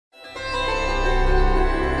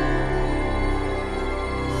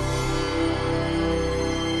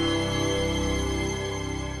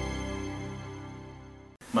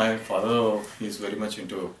my father is very much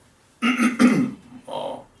into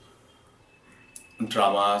uh,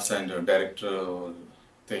 dramas and director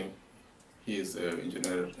thing. He is an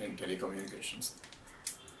engineer in telecommunications.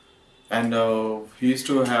 And he used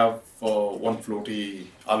to have one flute. He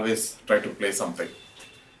always tried to play something.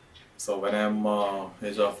 So when I'm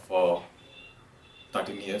age of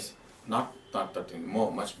 13 years, not 13,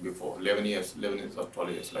 more, much before, 11 years or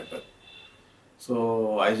 12 years like that. So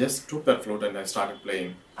I just took that flute and I started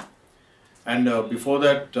playing. And before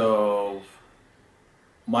that,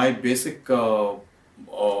 my basic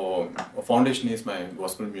foundation is my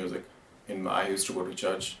gospel music. I used to go to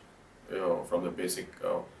church from the basic.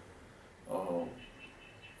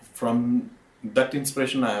 From that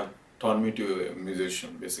inspiration, I have turned me to a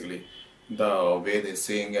musician. Basically, the way they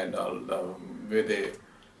sing and all, the way they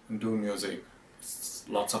do music, it's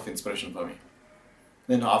lots of inspiration for me.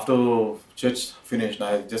 Then after church finished,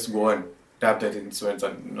 I just go and tap that instruments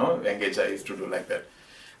and engage. I used to do like that.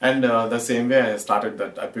 And the same way I started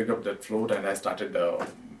that, I picked up that flute and I started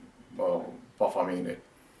performing in it.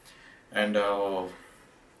 And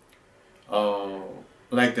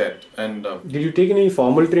like that. And did you take any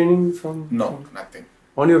formal training from? No, nothing.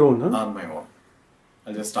 On your own, huh? On my own.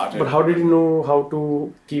 I just started. But how did you know how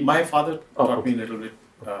to keep? My father taught me a little bit.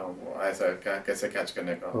 ऐसा कैसे catch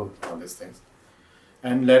करने का, all these things.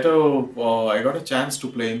 And later I got a chance to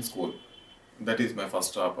play in school. That is my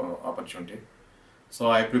first opportunity. So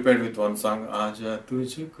I prepared with one song. आजा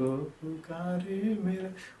तुझको पुकारे मेरा.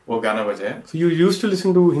 वो गाना बजाया. So you used to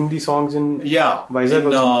listen to Hindi songs in Vizag also?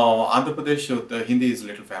 In Andhra Pradesh, the Hindi is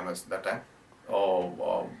little famous that time.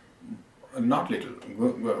 Not little.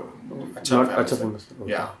 Acha famous.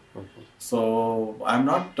 Okay. Yeah. Okay. So I'm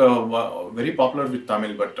not very popular with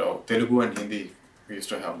Tamil, but Telugu and Hindi we used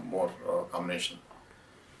to have more combination.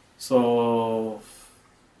 So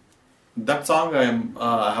that song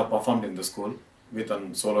I have performed in the school with a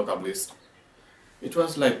solo tablaist. It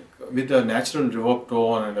was like with a natural reverb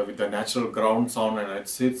tone and with a natural ground sound, and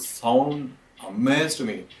its sound amazed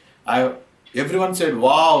me. Everyone said,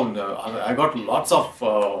 "Wow!" I got lots of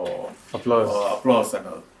applause and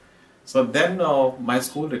all. So then my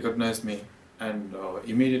school recognized me, and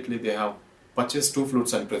immediately they have purchased 2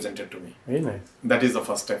 flutes and presented to me. Very nice. That is the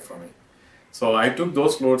first step for me. So I took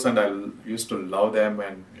those flutes and I used to love them,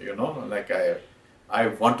 and like I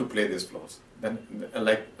want to play these flutes. Then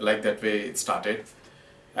like that way it started,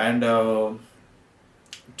 and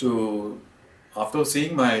after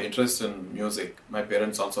seeing my interest in music, my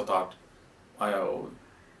parents also thought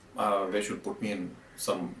they should put me in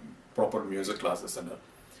some proper music classes and all.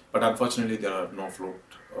 But unfortunately there are no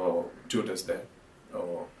flute tutors there.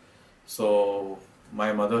 So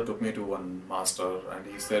my mother took me to one master, and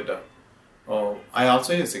he said, I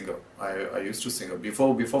also am a singer. I used to sing.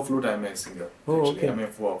 Before flute, I'm a singer. Oh, actually. okay. I'm a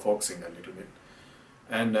folk singer a little bit.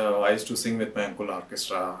 And I used to sing with my uncle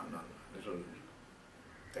orchestra and little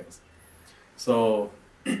things. So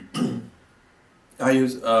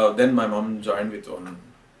then my mom joined with one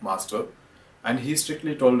master, and he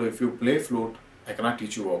strictly told, if you play flute, I cannot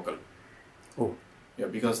teach you vocal. Oh. Yeah,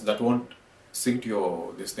 because that won't sync to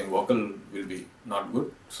your this thing. Vocal will be not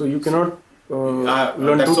good. So you cannot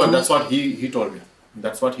learn that's what he told me.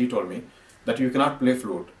 That's what he told me, that you cannot play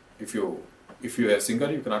flute. If you are a singer,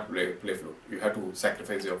 you cannot play flute. You have to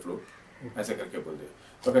sacrifice your flute. ऐसे करके बोल दिया.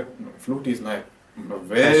 Okay, flute is my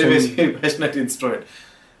very passionate instrument.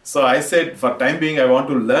 So I said, for time being, I want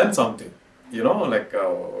to learn something.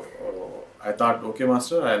 I thought, okay,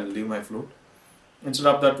 master, I'll leave my flute. Instead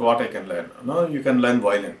of that, what I can learn? No, you can learn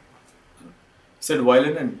violin. He said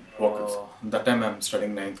violin and vocals. That time I'm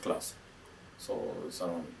studying 9th class. So it's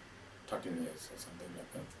around 13 years or something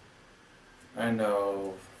like that. And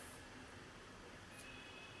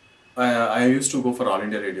I used to go for All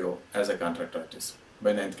India Radio as a contract artist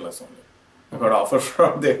by 9th class only. I got offer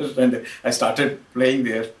from there, and I started playing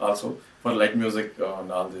there also for light music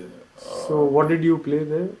and all the. So what did you play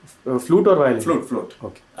there? Flute or violin? Flute.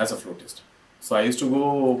 Okay. As a flutist. So I used to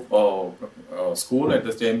go school, at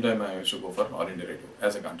the same time I used to go for All India Radio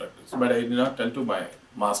as a contractor. But I did not tell to my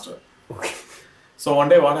master. Okay. So one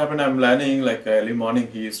day what happened, I'm learning, like early morning,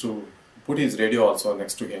 he used to put his radio also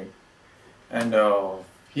next to him. And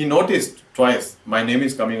he noticed twice my name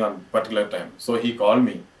is coming on particular time. So he called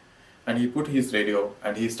me and he put his radio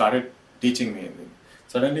and he started teaching me.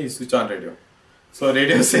 Suddenly he switched on radio. So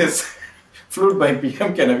radio says, flute by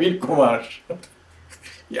PMK Naveen Kumar.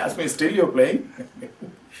 He asked me, still you're playing?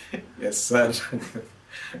 Yes, sir.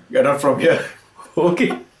 Get out from here.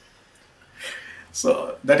 Okay.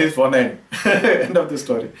 So that is one end. End of the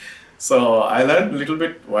story. So I learned a little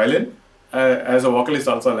bit violin. As a vocalist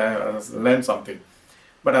also learned something.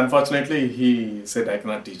 But unfortunately, he said, I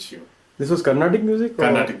cannot teach you. This was Carnatic music?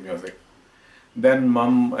 Carnatic music. Then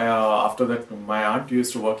mom, after that, my aunt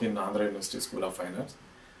used to work in Andhra University School of Fine Arts.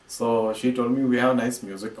 So she told me we have a nice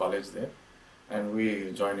music college there, and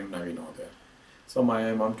we joined in Naveen over there. So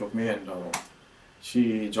my mom took me and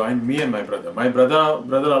she joined me and my brother. My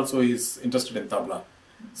brother also is interested in tabla.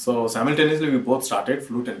 So simultaneously we both started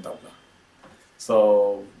flute and tabla.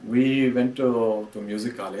 So we went to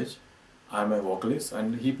music college. I'm a vocalist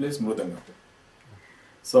and he plays mridanga.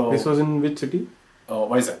 So this was in which city?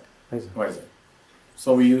 Vizag.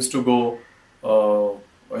 So we used to go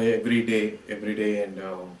every day, and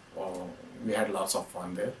we had lots of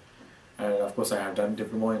fun there. And of course, I had done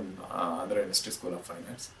diploma in Andhra University School of Fine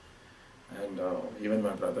Arts, and even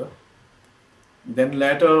my brother. Then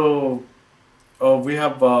later, we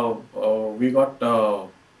got to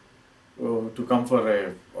come for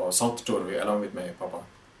a South tour along with my papa,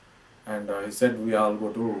 and he said we all go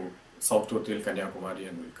to South tour till Kanyakumari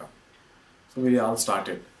and we'll come. So we all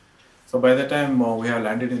started. So by the time we have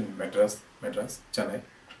landed in Madras, Chennai,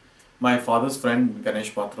 my father's friend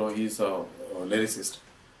Ganesh Patro, he's a lyricist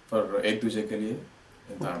for Ek Duje Ke Liye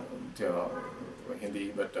in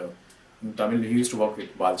Hindi, but in Tamil he used to work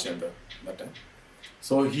with Balchandra that time.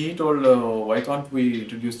 So he told, why can't we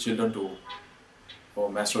introduce children to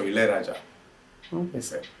Maestro Ilayaraja? He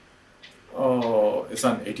said, it's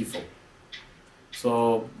on 84.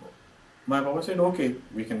 So my papa said, okay,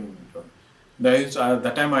 we can.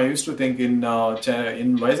 That time I used to think in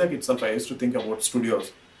Vizag itself, I used to think about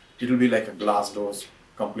studios. It will be like a glass doors,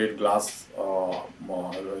 complete glass.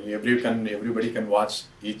 Everybody can watch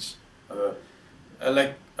each.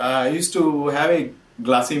 Like I used to have a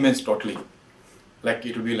glassy image totally. Like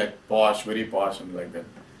it will be like posh, very posh, and like that.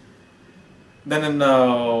 Then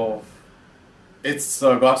it's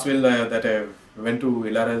God's will that I went to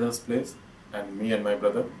Ilayaraja's place, and me and my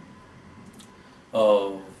brother.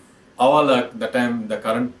 All at the time the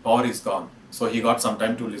current power is gone, so he got some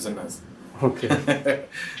time to listen us. Okay.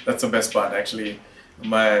 That's the best part actually.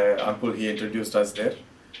 My uncle, he introduced us there,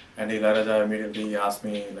 and Ilayaraja immediately asked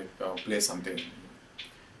me like play something.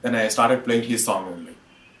 Then I started playing his song only.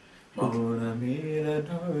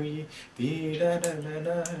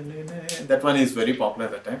 That one is very popular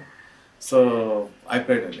at that time. So I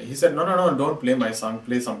played it. He said, no, don't play my song,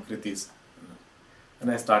 play some kritis. And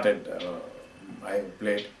I started, I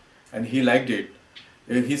played. And he liked it.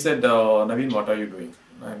 He said, Naveen, what are you doing?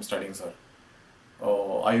 I'm studying, sir.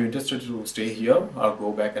 Are you interested to stay here or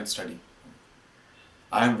go back and study?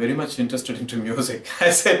 I am very much interested into music.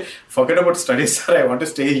 I said, forget about studies, sir. I want to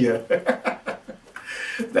stay here.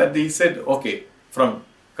 Then he said, okay,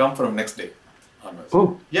 come from next day onwards.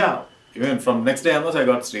 Oh. Yeah, even from next day onwards, I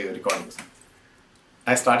got recordings.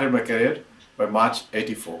 I started my career by March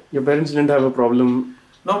 84. Your parents didn't have a problem?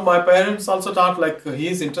 No, my parents also thought like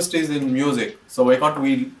his interest is in music, so why can't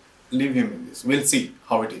we leave him in this? We'll see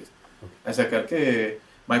how it is. Aisa karke,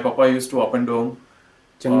 my papa used to up and down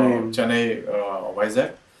Chennai,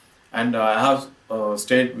 Vizag, and I have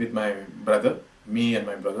stayed with my brother, me and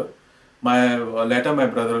my brother. Later my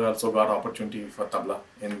brother also got opportunity for tabla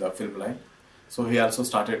in the film line, so he also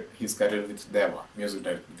started his career with Deva, music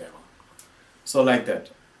director Deva. So like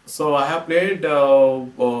that. So I have played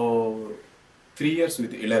 3 years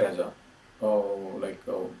with Ilayaraja,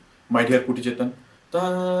 My Dear Putti Chetan.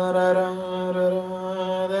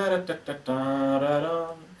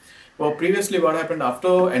 Previously what happened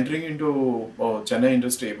after entering into Chennai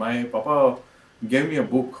industry, my papa gave me a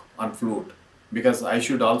book on flute because I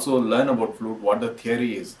should also learn about flute, what the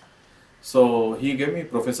theory is. So he gave me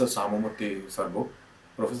Professor Samamurthy sir book.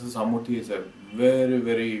 Professor Samamurthy is a very,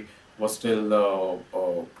 very versatile,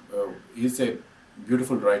 he's a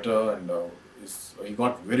beautiful writer, and he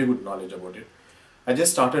got very good knowledge about it. I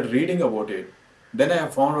just started reading about it. Then I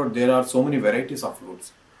have found out there are so many varieties of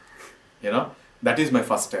flutes. That is my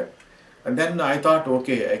first step. And then I thought,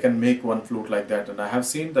 okay, I can make one flute like that. And I have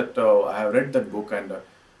seen that, I have read that book, and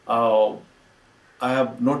I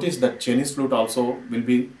have noticed that Chinese flute also will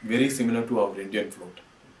be very similar to our Indian flute.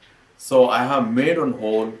 So I have made one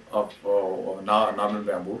hole of normal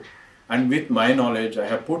bamboo, and with my knowledge, I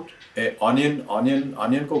have put a onion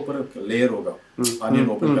को ऊपर एक layer होगा, onion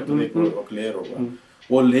open करके एक layer होगा,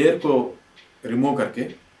 वो layer को remove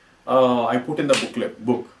करके I put in the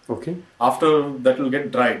book. Okay. After that will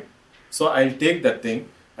get dried, so I'll take that thing,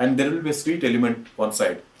 and there will be a sweet element one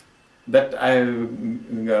side. That I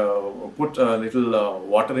put a little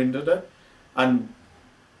water into that and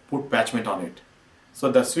put parchment on it.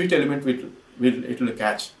 So the sweet element will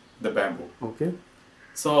catch the bamboo. Okay.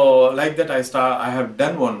 So like that I have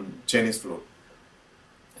done one Chinese flute.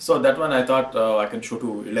 So that one I thought I can show to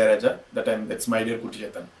Ilayaraja. That time that's my dear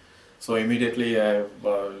Kutichetan. So immediately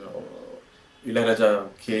Ilayaraja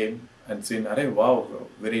came and seen, "Arey, wow,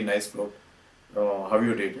 very nice float. How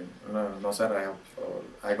you did it?" No, sir,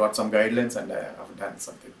 I got some guidelines and I have done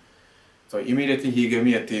something. So immediately he gave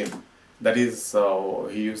me a theme. That is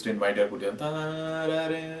he used in my dear Kutichetan.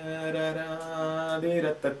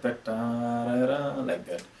 Like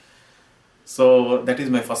that. So that is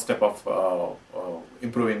my first step of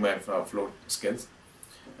improving my float skills.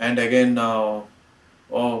 And again,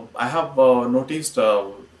 I have noticed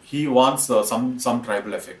he wants some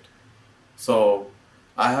tribal effect. So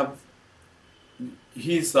I have.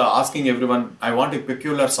 He's asking everyone, I want a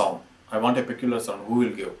peculiar sound. I want a peculiar sound. Who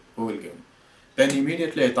will give? Who will give? Then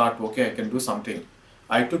immediately I thought, okay, I can do something.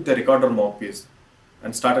 I took the recorder mouthpiece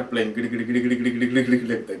and started playing.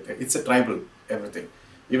 It's a tribal everything.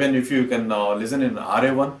 Even if you can listen in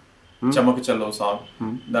RA1, Chamakichallo song,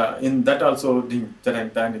 in that also ding tang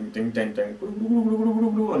tang ding tang tang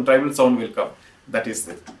and tribal sound will come. That is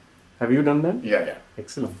it. Have you done that? Yeah.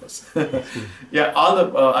 Excellent. Of course. Yeah, all the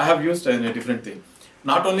I have used in a different thing.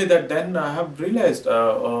 Not only that, then I have realized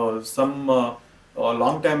some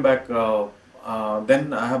long time back.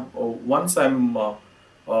 Then I have once I'm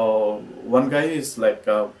one guy is like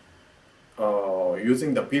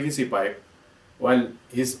using the PVC pipe while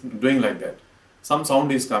he's doing like that. Some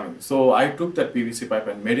sound is coming. So I took that PVC pipe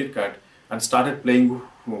and made it cut and started playing.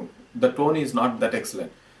 The tone is not that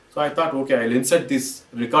excellent. So I thought, okay, I'll insert this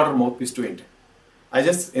recorder mouthpiece to it. I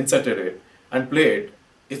just inserted it and played.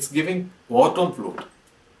 It's giving overtone flute.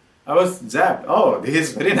 I was jabbed. Oh, this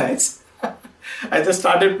is very nice. I just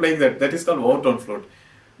started playing that. That is called overtone flute.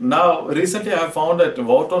 Now, recently I have found that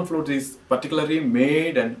overtone flute is particularly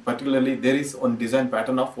made and particularly there is one design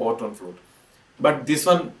pattern of overtone flute. But this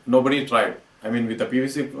one, nobody tried. I mean, with the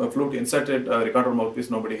PVC flute inserted recorder mouthpiece,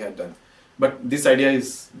 nobody had done. But this idea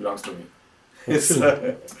belongs to me. It's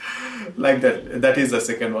like that. That is the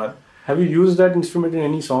second one. Have you used that instrument in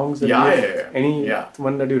any songs? That Any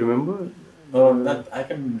one that you remember? That I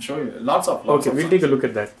can show you. Lots of we'll songs. take a look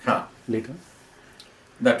at that later.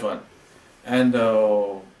 That one. And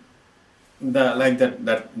like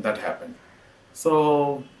that happened.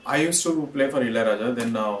 So I used to play for Ilayaraja.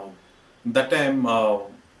 Then that time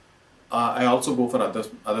I also go for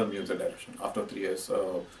other music direction. After 3 years,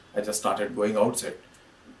 I just started going outside.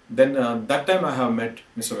 Then that time I have met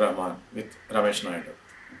Mr. Rahman with Ramesh Naidu.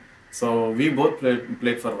 So we both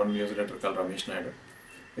played for one music director called Ramesh Naidu.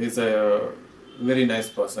 He's a very nice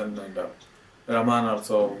person, and Rahman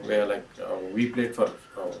also. We played for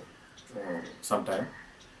some time.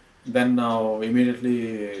 Then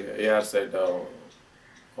immediately AR said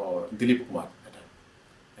Dilip Kumar,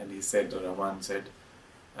 and he said, Rahman said,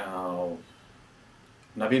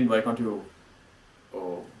 Naveen, why can't you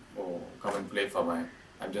come and play for my?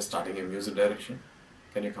 I'm just starting a music direction.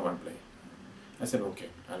 Can you come and play? I said, okay,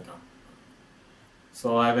 I'll come.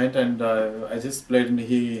 So I went and I just played, and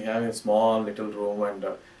he had a small little room, and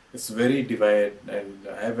it's very divided. And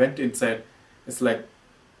I went inside. It's like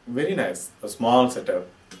very nice, a small setup.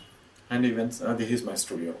 And he went, this is my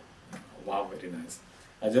studio. Wow, very nice.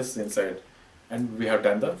 I just inside, and we have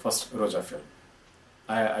done the first Roja film.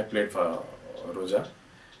 I played for Roja,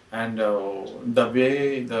 and the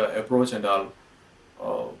way, the approach and all.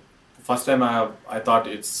 First time I thought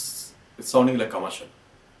it's sounding like commercial.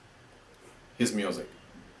 His music,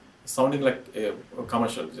 sounding like a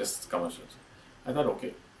commercial, just commercials. I thought,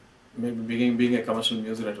 okay, maybe being a commercial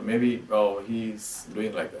music director, maybe he's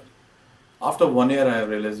doing like that. After 1 year, I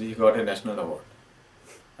realized he got a national award.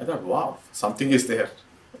 I thought, wow, something is there.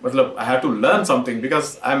 But look, I have to learn something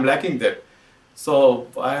because I'm lacking that. So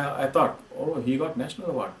I thought, oh, he got national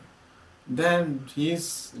award. Then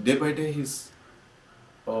day by day he's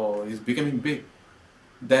becoming big.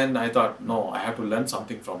 Then I thought, no, I have to learn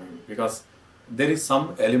something from him because there is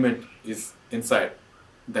some element is inside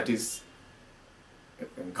that is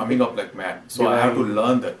coming up like mad. So I have to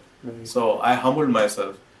learn that. Right. So I humbled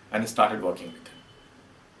myself and started working with him.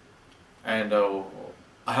 And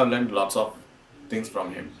I have learned lots of things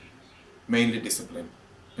from him, mainly discipline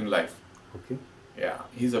in life. Okay. Yeah,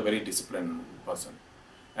 he's a very disciplined person.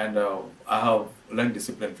 And I have learned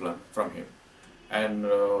discipline from him. And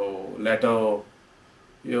later,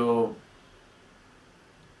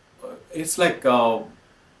 it's like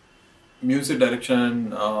music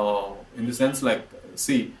direction in the sense like,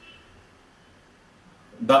 see,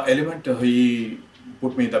 the element he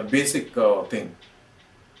put me, the basic thing.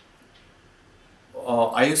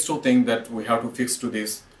 I used to think that we have to fix to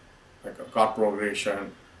this, like a chord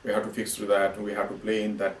progression, we have to fix to that, we have to play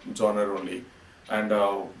in that genre only. And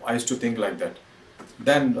I used to think like that.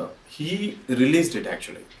 Then he released it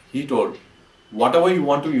actually. He told, whatever you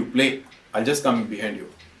want to, you play. I'll just come behind you.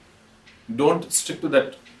 Don't stick to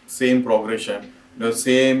that same progression, the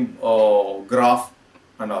same graph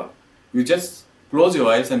and all. You just close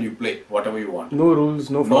your eyes and you play whatever you want. No rules,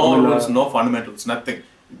 no formula. No rules, no fundamentals, nothing.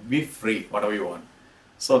 Be free, whatever you want.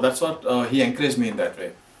 So that's what he encouraged me in that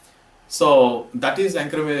way. So that is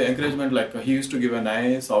encouragement. Like he used to give a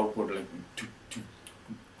nice output, like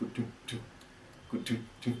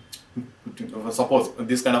suppose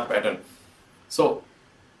this kind of pattern. So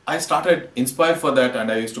I started inspired for that,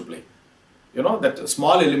 and I used to play. You know, that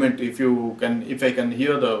small element. If I can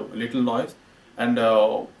hear the little noise, and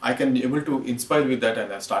I can be able to inspire with that,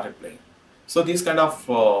 and I started playing. So these kind of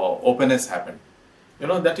openness happened. You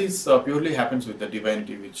know, that is purely happens with the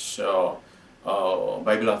divinity, which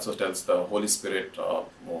Bible also tells the Holy Spirit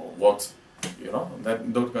works. You know,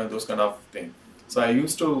 that those kind of things. So I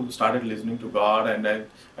used to started listening to God, and I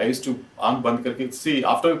used to aankh band karke see.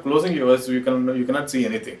 After closing your eyes, you cannot see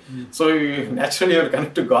anything. So naturally you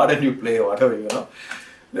connect to God and you play whatever, you know.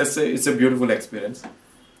 It's a beautiful experience.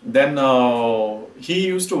 Then he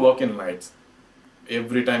used to work in nights.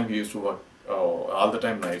 Every time he used to work, all the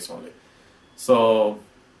time nights only. So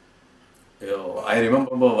I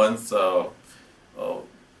remember once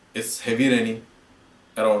it's heavy raining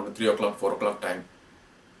around 3 o'clock, 4 o'clock time,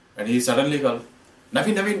 and he suddenly called,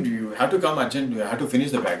 Naveen, you have to come urgent, you have to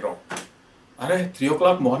finish the background. Are 3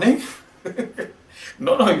 o'clock morning?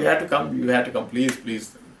 No, you have to come,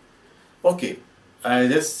 please. Okay, I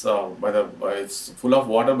just, it's full of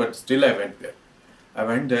water, but still I went there.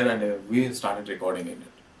 And we started recording in it.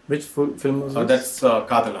 Which film was this? That's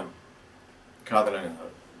Kadalan and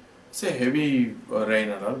all. It's a heavy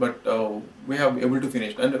rain and all, but we have able to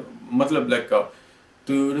finish. And matlab like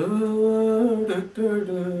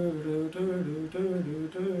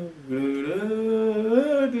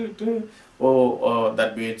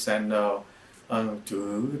that beats and all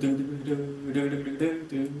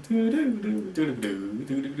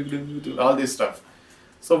this stuff.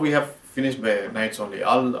 So we have finished by nights only,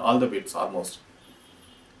 all the beats almost.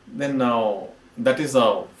 Then that is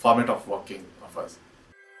a format of working of us.